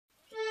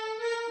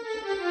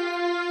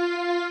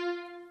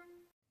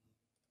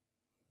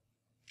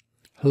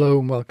Hello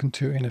and welcome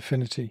to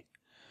Affinity.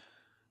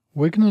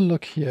 We're going to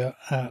look here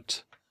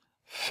at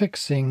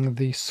fixing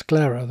the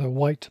sclera, the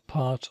white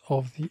part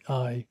of the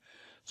eye.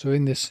 So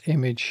in this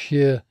image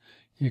here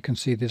you can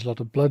see there's a lot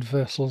of blood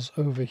vessels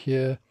over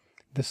here.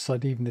 This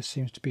side even there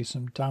seems to be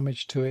some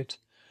damage to it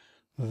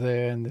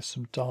there, and there's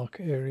some dark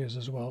areas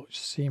as well which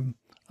seem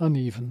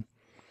uneven.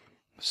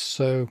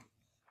 So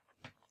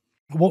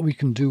what we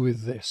can do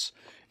with this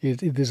is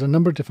there's a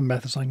number of different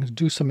methods. I can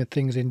do some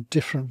things in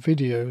different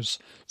videos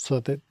so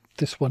that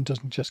this one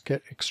doesn't just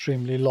get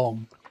extremely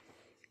long.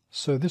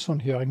 So this one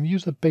here, I can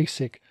use the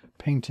basic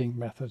painting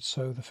method.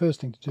 So the first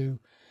thing to do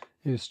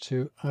is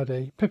to add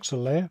a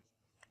pixel layer,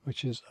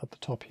 which is at the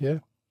top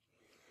here.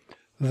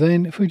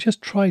 Then if we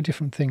just try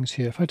different things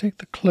here, if I take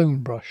the clone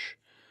brush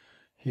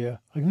here,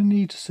 I'm going to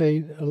need to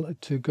say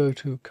to go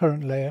to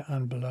current layer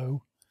and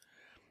below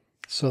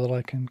so that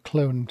I can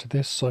clone into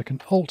this. So I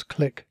can alt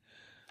click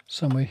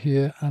somewhere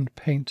here and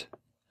paint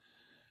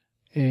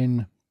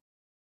in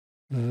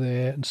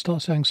there and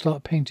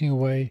start painting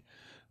away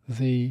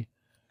the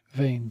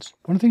veins.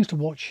 One of the things to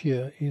watch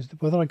here is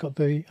whether I got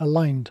the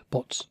aligned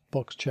box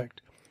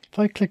checked. If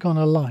I click on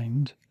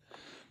aligned,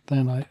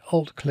 then I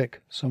alt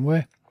click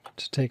somewhere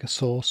to take a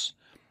source,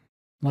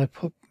 and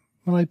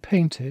when I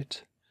paint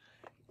it,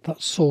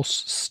 that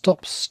source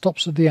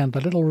stops at the end.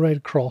 That little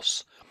red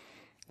cross,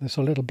 this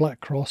little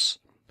black cross,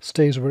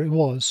 stays where it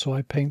was, so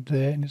I paint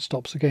there and it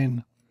stops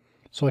again.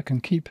 So I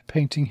can keep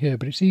painting here,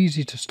 but it's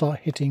easy to start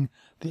hitting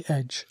the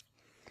edge.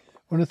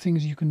 One of the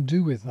things you can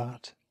do with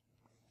that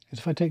is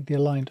if I take the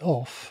aligned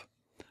off,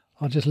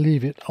 I'll just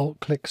leave it, alt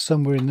click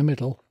somewhere in the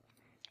middle,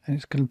 and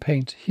it's going to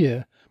paint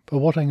here. But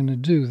what I'm going to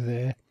do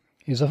there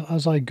is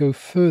as I go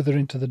further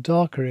into the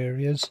darker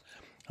areas,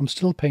 I'm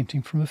still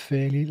painting from a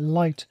fairly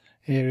light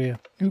area.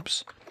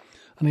 Oops.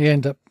 And I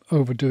end up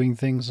overdoing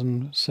things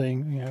and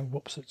saying,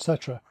 whoops,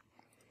 etc.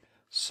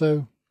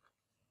 So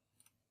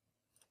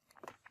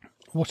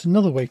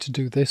another way to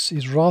do this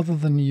is, rather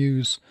than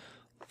use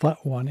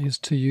that one, is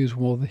to use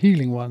one of the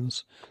healing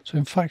ones. So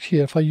in fact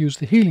here, if I use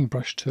the healing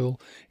brush tool,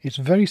 it's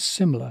very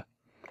similar,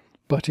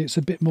 but it's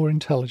a bit more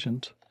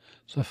intelligent.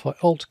 So if I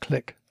alt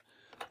click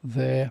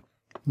there,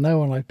 now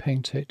when I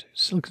paint it, it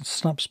still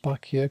snaps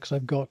back here because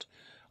I've got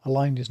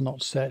aligned is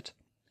not set,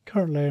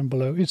 current layer and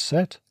below is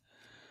set.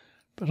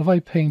 But if I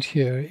paint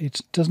here,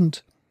 it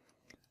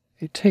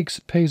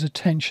pays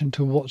attention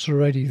to what's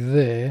already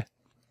there,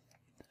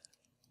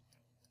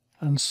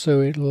 and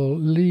so it'll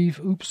leave,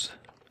 oops,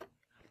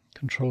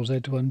 Control Z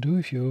to undo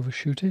if you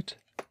overshoot it.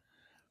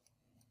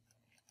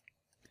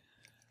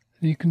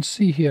 And you can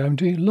see here I'm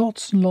doing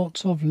lots and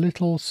lots of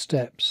little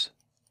steps.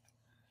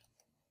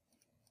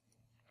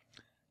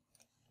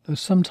 Though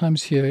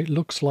sometimes here it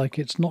looks like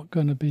it's not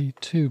going to be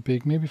too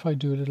big. Maybe if I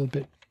do a little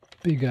bit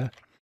bigger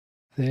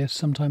there,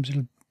 sometimes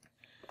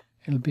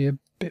it'll be a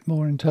bit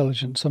more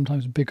intelligent.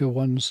 Sometimes bigger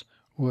ones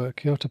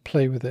work. You have to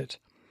play with it.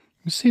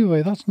 You see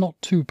where that's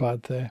not too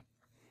bad there.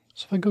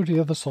 So if I go to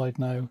the other side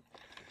now,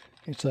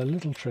 it's a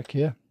little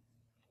trickier.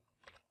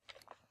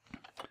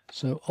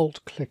 So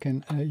alt click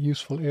in a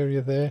useful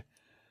area there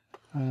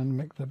and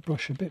make the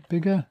brush a bit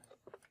bigger,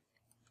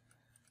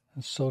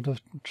 and sort of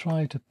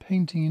try to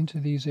painting into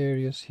these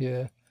areas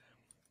here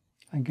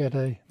and get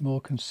a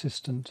more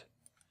consistent.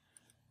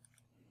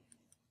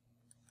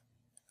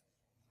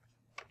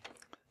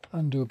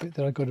 Undo a bit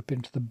there, I got up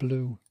into the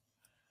blue.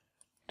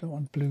 Don't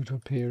want blue to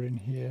appear in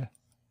here.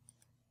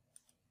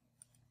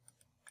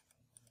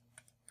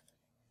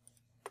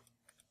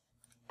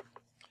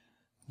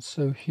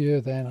 So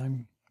here then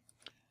I'm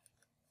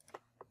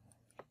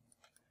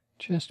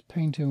just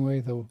painting away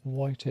the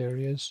white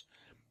areas,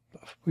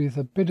 but with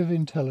a bit of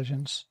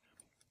intelligence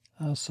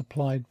as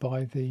supplied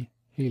by the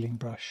healing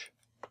brush.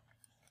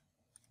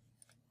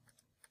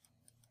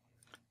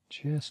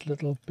 Just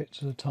little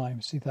bits at a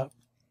time. See that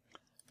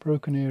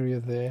broken area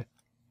there?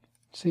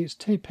 See, it's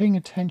paying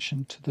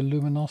attention to the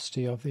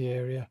luminosity of the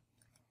area.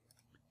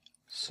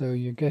 So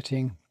you're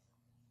getting,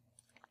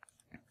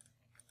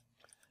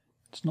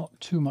 it's not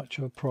too much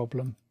of a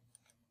problem.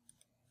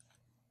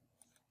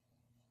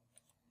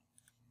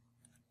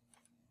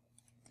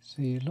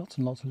 See, lots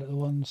and lots of little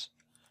ones.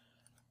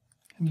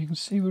 And you can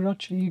see we're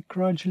actually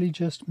gradually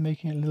just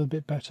making it a little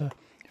bit better.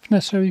 If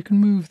necessary, you can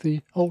move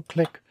the alt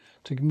click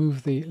to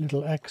move the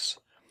little X.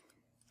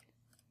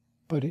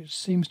 But it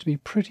seems to be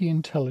pretty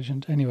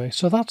intelligent anyway.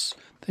 So there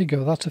you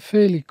go. That's a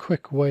fairly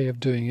quick way of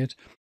doing it.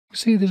 You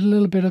see there's a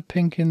little bit of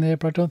pink in there,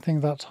 but I don't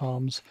think that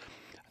harms.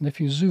 And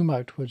if you zoom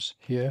outwards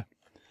here,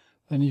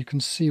 then you can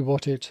see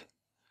what it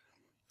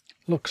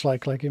looks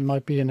like it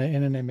might be in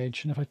an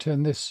image. And if I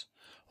turn this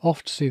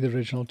off to see the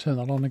original, turn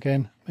that on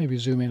again, maybe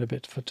zoom in a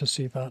bit to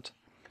see that.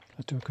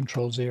 Let's do a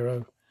Control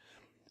 0.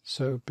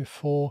 So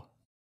before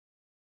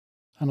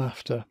and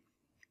after,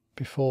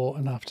 before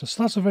and after.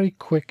 So that's a very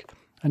quick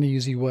and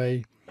easy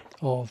way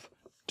of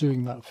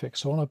doing that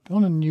fix. So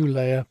on a new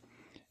layer,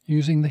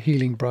 using the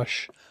healing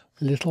brush,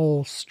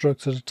 little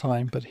strokes at a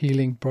time, but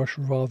healing brush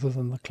rather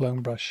than the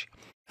clone brush.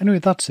 Anyway,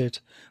 that's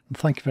it, and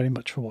thank you very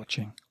much for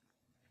watching.